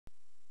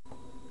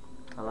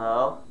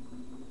Hello?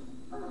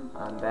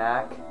 I'm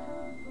back.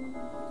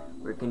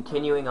 We're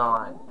continuing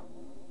on.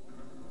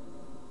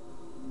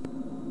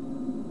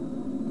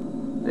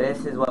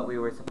 This is what we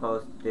were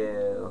supposed to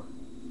do.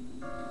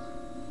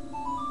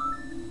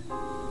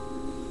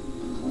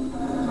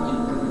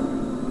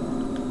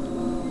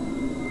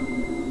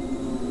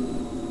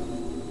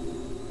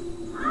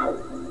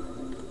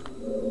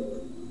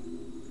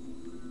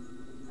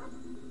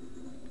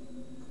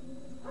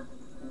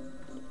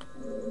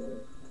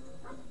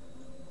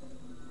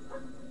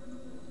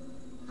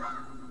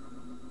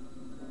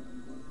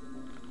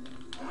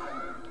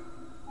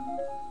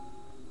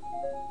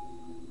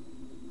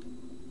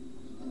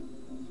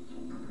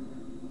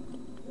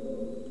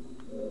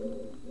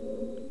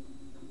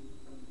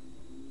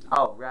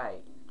 Oh, right.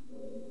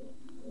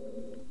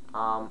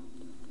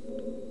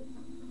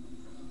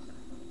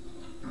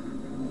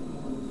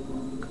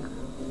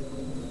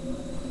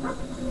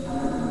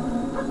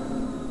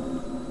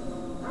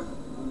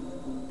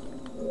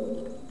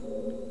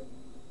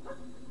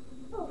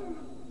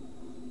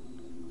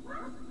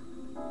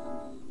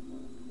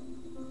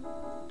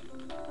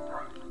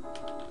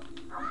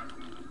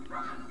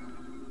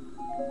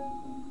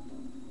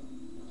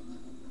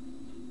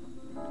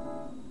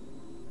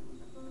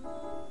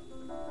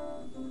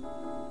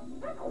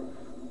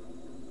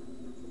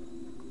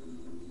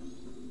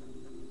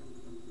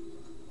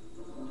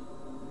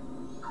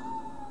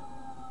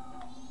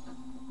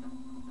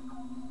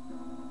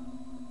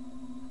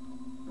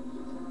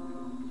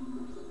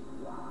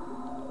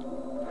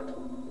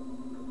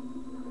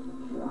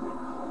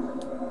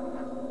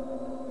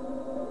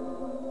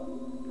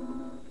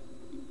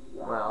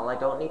 Well, I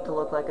don't need to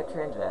look like a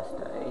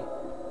transvestite.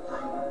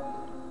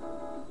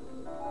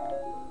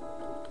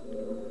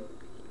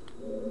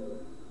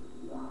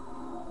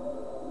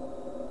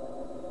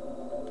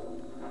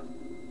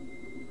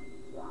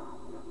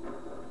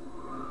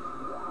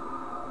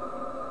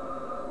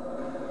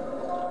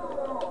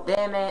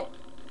 Damn it!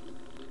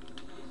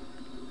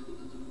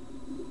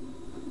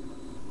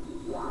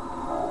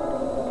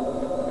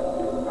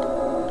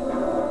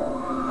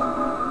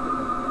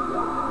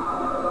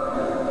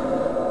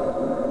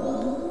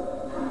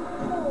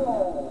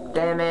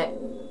 Damn it!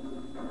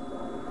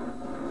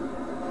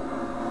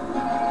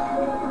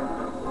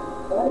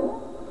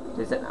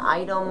 There's an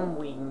item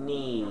we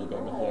need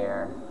in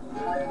here,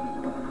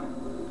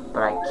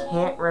 but I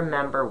can't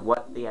remember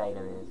what the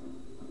item is.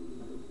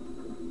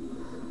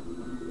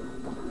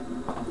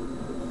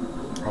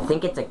 I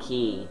think it's a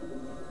key.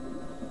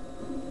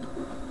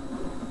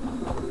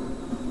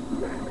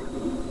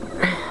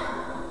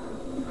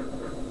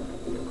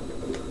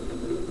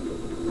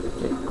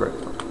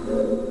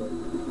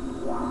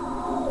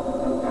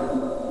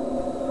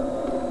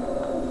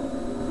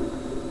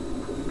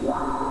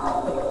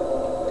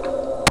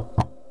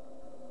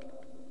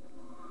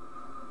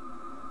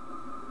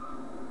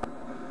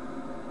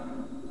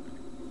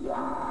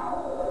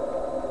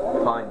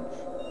 Punch.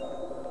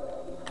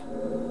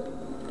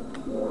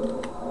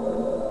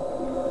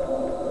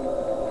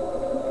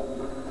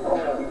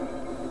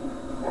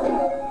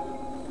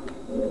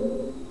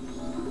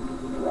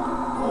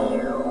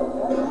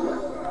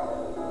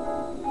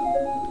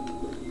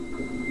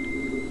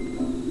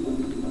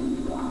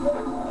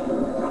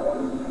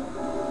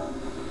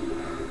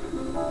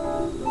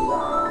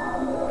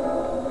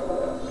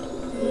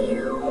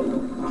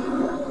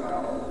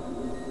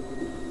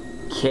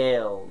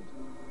 Killed.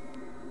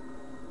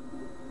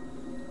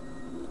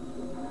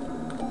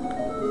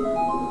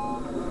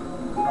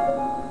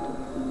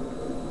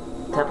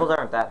 Temples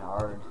aren't that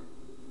hard.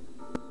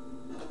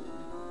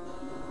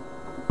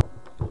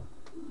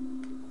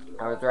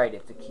 I was right,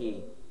 it's a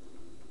key.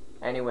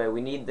 Anyway,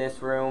 we need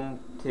this room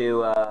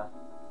to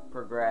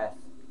progress.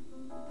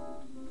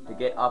 To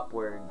get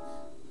upwards.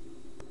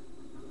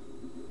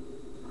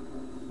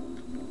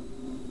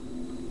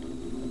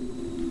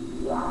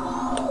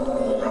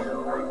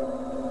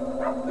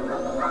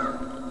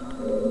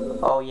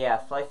 Oh yeah,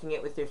 slicing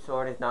it with your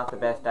sword is not the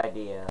best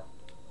idea.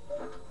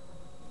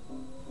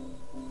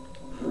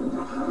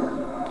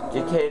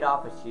 Just hit it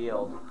off a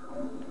shield.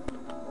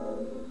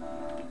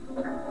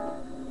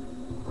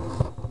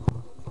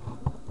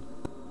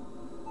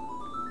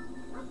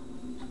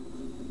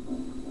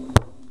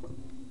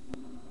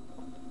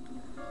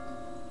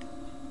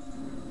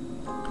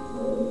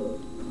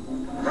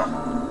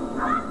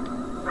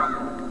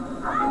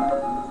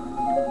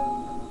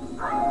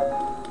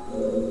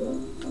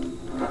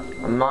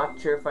 I'm not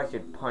sure if I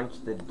should punch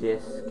the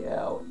disc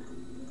out.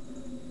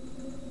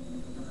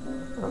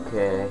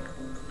 Okay.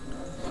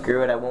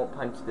 Screw it, I won't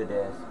punch the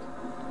disc.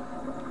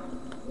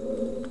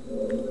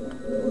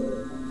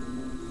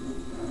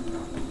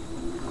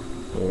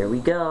 Here we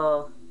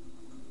go.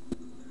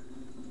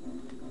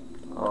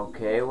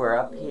 Okay, we're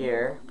up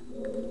here.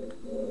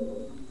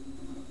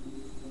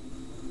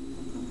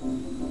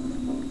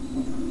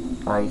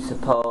 I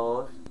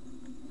suppose.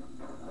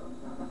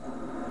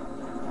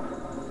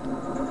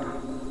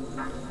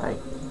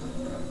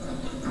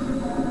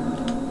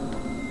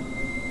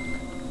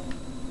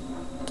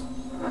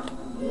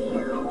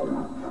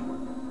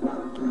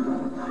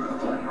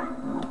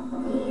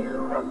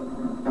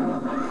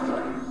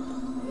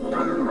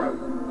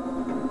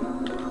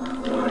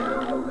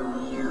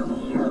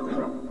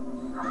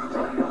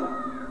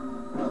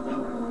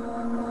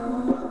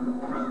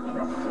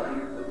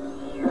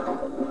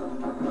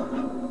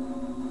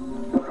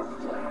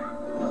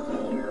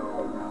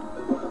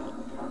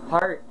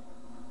 Heart!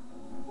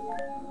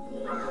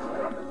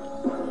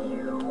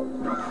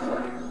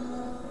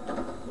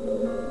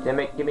 Damn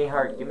it, give me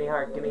heart, give me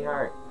heart, give me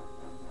heart.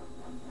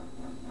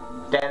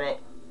 Damn it.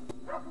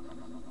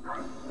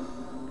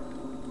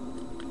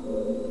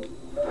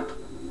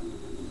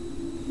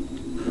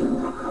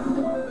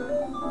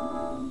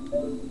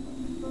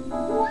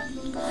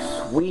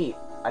 Sweet,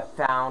 I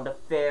found a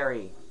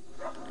fairy.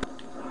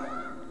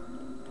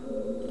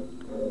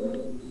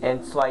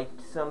 And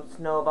swiped some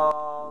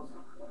snowballs.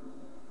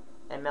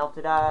 And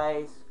melted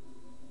ice.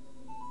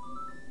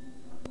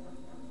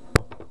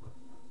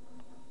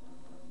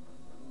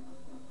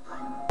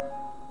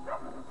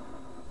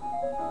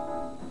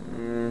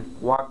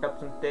 Walked up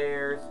some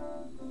stairs.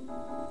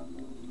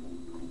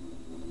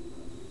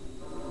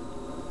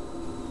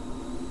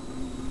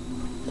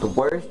 The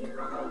worst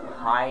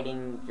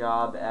hiding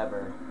job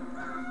ever.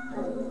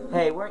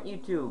 Hey, weren't you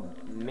two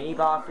mini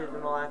bosses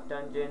in the last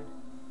dungeon?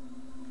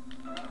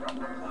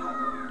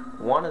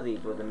 One of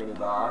these was a mini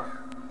boss.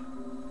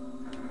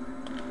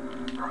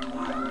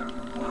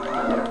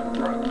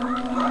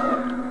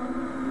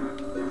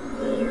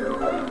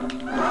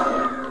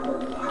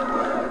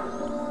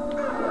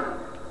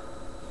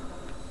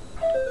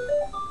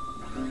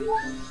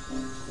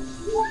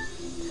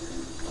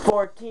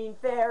 "14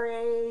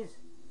 fairies!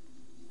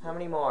 How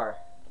many more?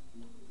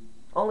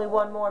 Only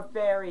one more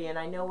fairy and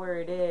I know where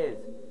it is.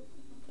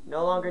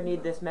 No longer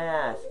need this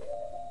mask."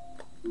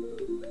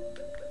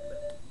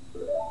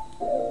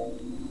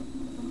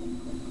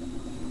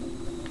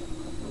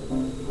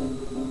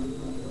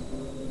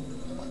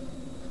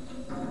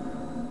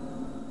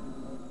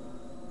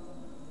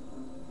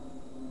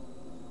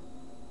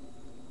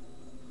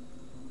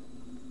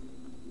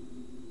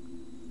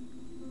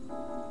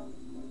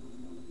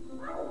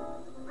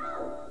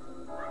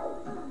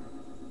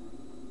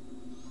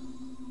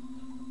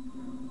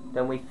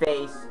 Then we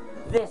face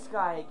this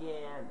guy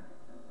again.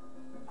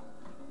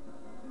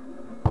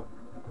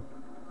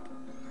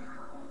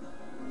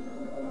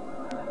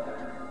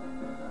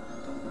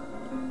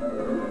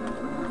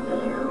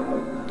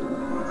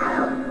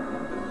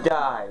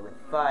 Die with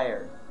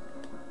fire.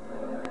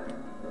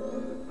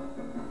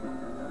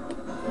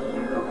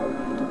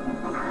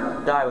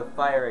 Die with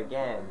fire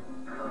again.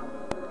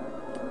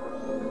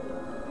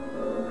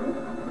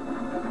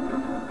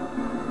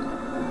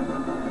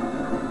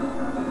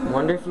 I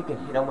wonder if you can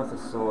hit him with a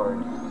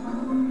sword.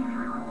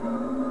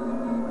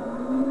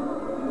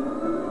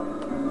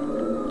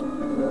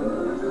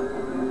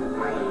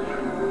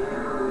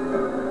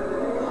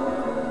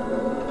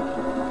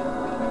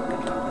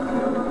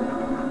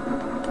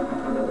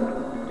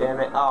 Damn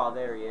it. Oh,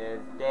 there he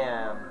is.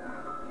 Damn.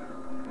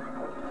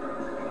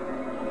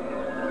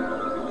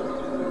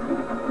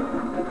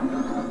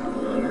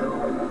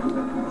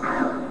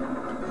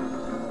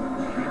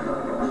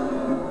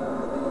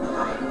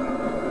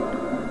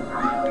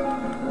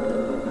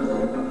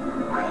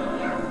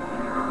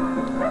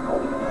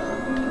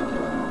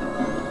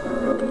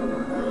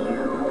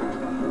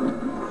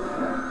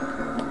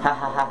 Ha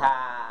ha ha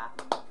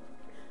ha!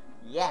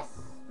 Yes!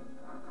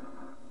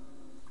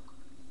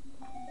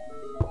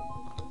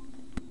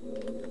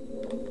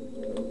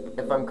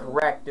 If I'm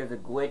correct, there's a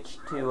glitch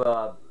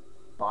to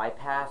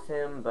bypass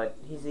him, but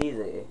he's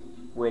easy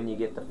when you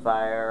get the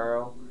fire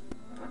arrow.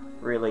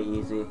 Really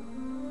easy.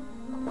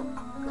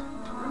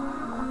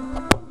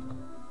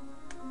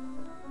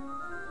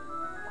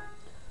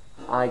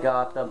 I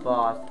got the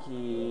boss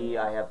key.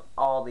 I have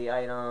all the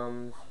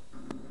items.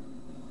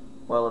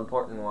 Well,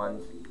 important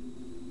ones.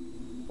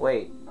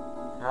 Wait,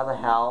 how the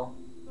hell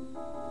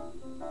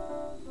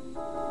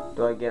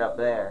do I get up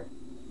there?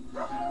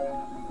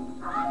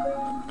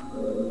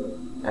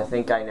 I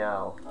think I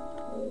know.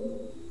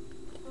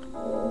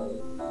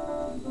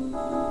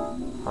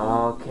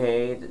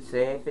 Okay, is it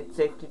safe? It's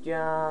safe to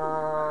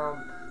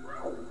jump.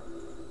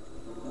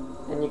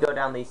 And you go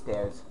down these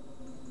stairs.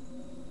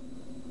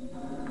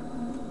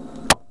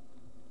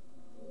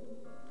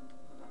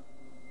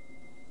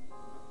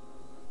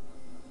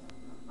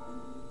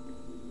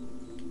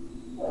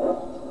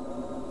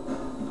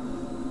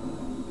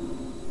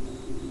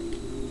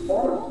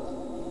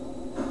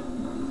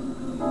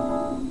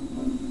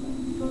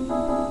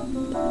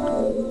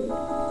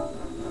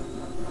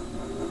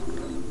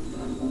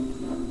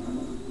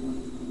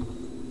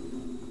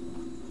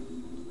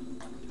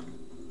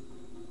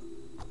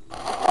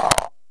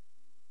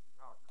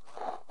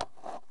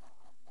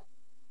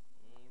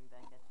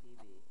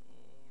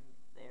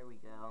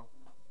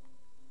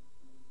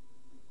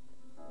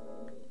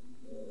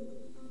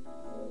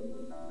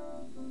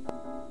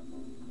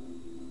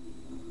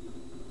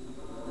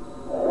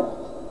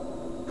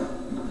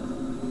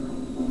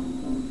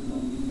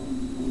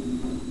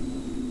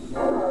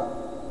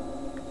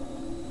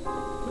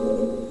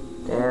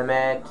 Damn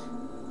it.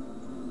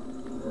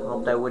 I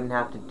hoped I wouldn't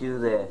have to do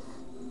this.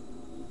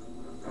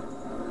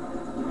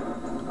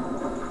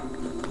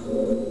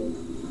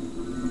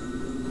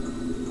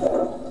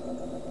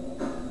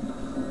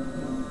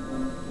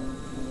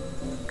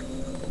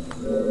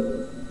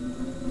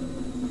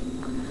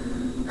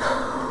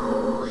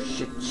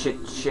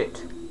 Shit.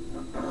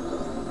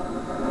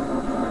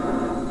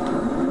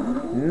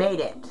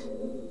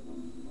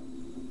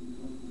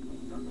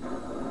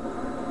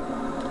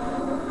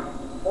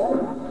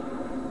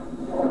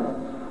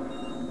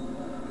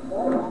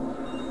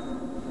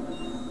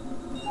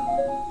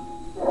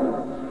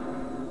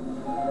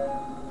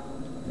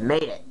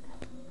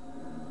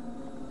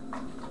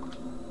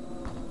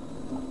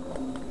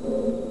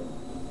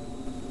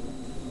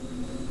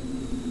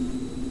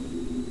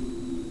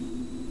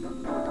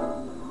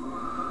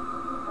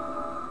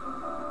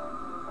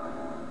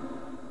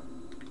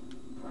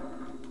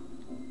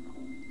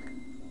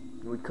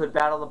 could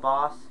battle the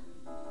boss,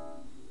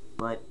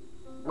 but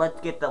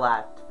let's get the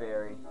last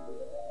fairy.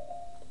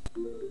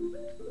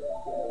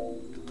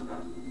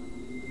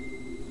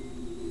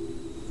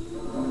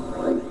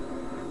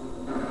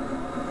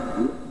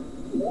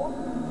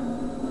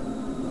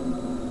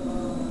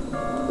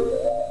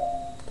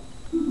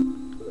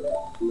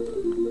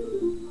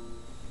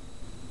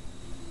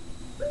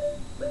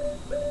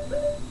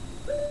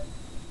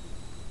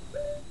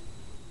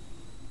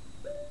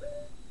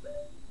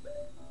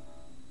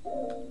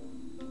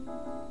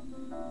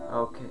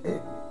 Okay,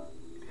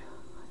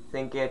 I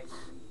think it's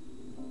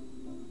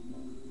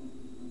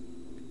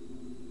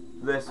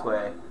this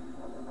way.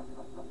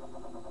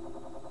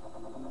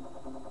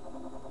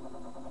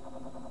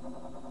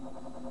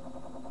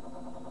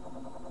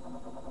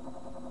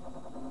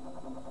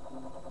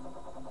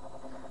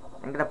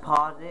 I'm gonna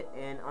pause it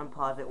and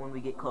unpause it when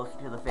we get closer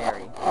to the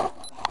ferry.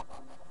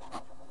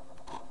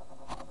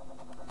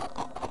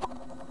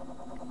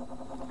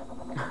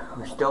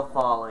 We're still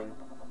falling.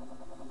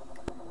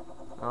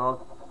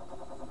 I'll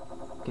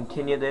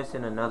continue this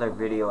in another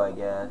video, I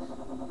guess.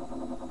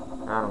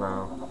 I don't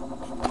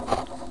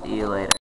know. See you later.